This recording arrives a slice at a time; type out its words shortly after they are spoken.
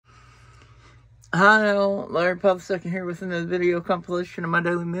Hi all, Larry Powell II here with another video compilation of my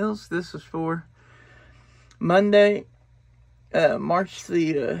daily meals. This is for Monday, March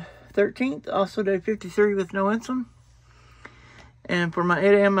the 13th, also day 53 with no insulin. And for my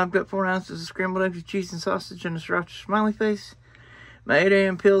 8 a.m., I've got 4 ounces of scrambled eggs with cheese and sausage and a sriracha smiley face. My 8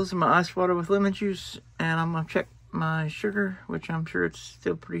 a.m. pills and my ice water with lemon juice. And I'm going to check my sugar, which I'm sure it's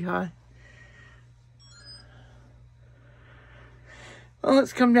still pretty high. Well,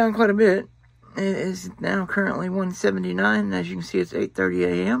 it's come down quite a bit. It is now currently 1:79, and as you can see, it's 8:30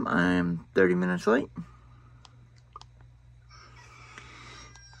 a.m. I am 30 minutes late.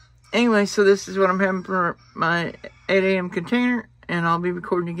 Anyway, so this is what I'm having for my 8 a.m. container, and I'll be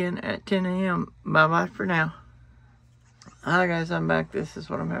recording again at 10 a.m. Bye-bye for now. Hi, guys, I'm back. This is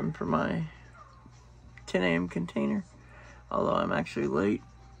what I'm having for my 10 a.m. container, although I'm actually late.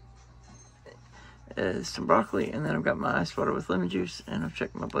 Some broccoli, and then I've got my ice water with lemon juice, and I've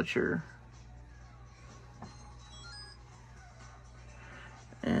checked my blood sugar.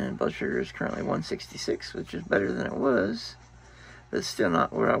 And blood sugar is currently 166, which is better than it was, but it's still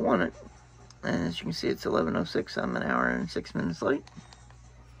not where I want it. And as you can see, it's 11:06. I'm an hour and 6 minutes late.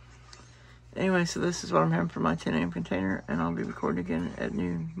 Anyway, so this is what I'm having for my 10 a.m. container, and I'll be recording again at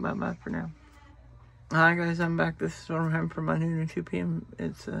noon. Bye-bye for now. Hi, guys, I'm back. This is what I'm having for my noon and 2 p.m.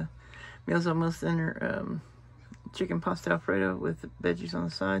 It's meals almost dinner, chicken pasta Alfredo with veggies on the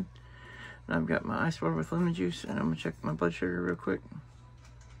side. And I've got my ice water with lemon juice, and I'm going to check my blood sugar real quick.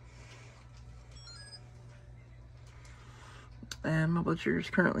 And my blood sugar is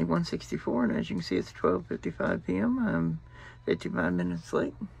currently 164, and as you can see, it's 12:55 p.m. I'm 55 minutes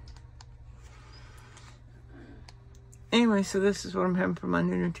late. Anyway, so this is what I'm having for my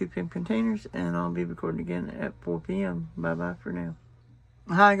noon and 2 p.m. containers, and I'll be recording again at 4 p.m. Bye-bye for now.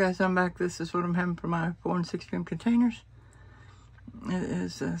 Hi, guys, I'm back. This is what I'm having for my 4 and 6 p.m. containers. It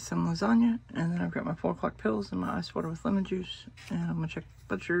is some lasagna, and then I've got my 4 o'clock pills and my ice water with lemon juice, and I'm going to check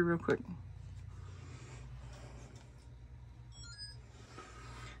blood sugar real quick.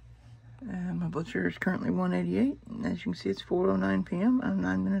 And my blood sugar is currently 188, and as you can see, it's 4:09 p.m. I'm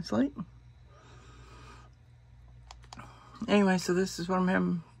 9 minutes late. Anyway, so this is what I'm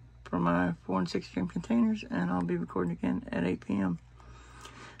having for my 4 and 6 p.m. containers, and I'll be recording again at 8 p.m.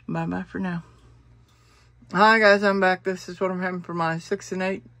 Bye-bye for now. Hi, guys, I'm back. This is what I'm having for my 6 and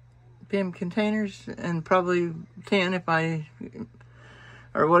 8 p.m. containers, and probably 10 if I,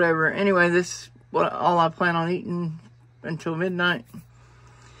 or whatever. Anyway, this is all I plan on eating until midnight.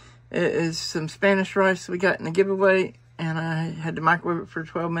 It is some Spanish rice we got in the giveaway, and I had to microwave it for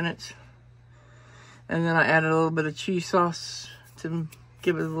 12 minutes. And then I added a little bit of cheese sauce to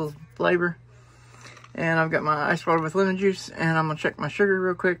give it a little flavor. And I've got my ice water with lemon juice, and I'm going to check my sugar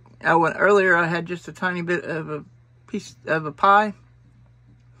real quick. Earlier I had just a tiny bit of a piece of a pie.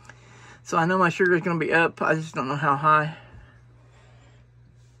 So I know my sugar is going to be up. I just don't know how high.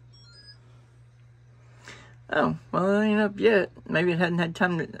 Oh, well, it ain't up yet. Maybe it hadn't had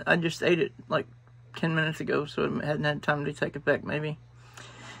time to... I just ate it like 10 minutes ago, so it hadn't had time to take effect, maybe.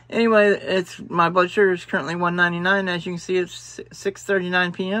 Anyway, my blood sugar is currently 199. As you can see, it's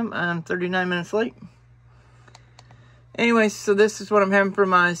 6:39 p.m. I'm 39 minutes late. Anyway, so this is what I'm having for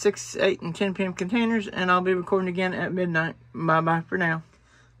my 6, 8, and 10 p.m. containers, and I'll be recording again at midnight. Bye-bye for now.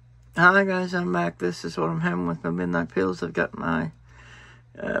 Hi, guys, I'm back. This is what I'm having with my midnight pills. I've got my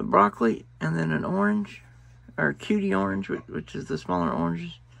broccoli, and then an orange, or cutie orange, which is the smaller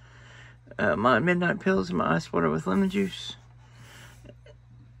oranges. My midnight pills and my ice water with lemon juice.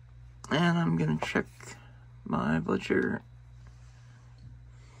 And I'm going to check my blood sugar.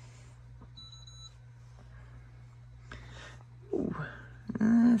 Ooh,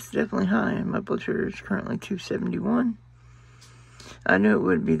 it's definitely high. My blood sugar is currently 271. I knew it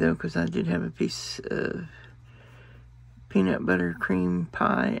would be, though, because I did have a piece of peanut butter cream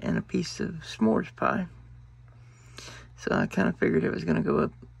pie and a piece of s'mores pie. So I kind of figured it was going to go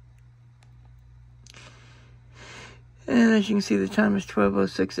up. And as you can see, the time is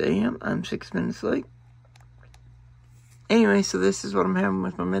 12:06 a.m. I'm 6 minutes late. Anyway, so this is what I'm having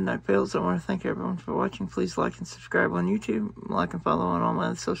with my midnight pills. I want to thank everyone for watching. Please like and subscribe on YouTube. Like and follow on all my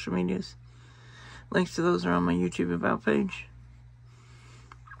other social medias. Links to those are on my YouTube About page.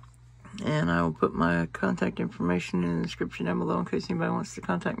 And I will put my contact information in the description down below in case anybody wants to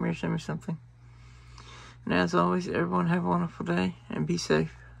contact me or send me something. And as always, everyone have a wonderful day and be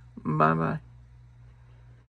safe. Bye-bye.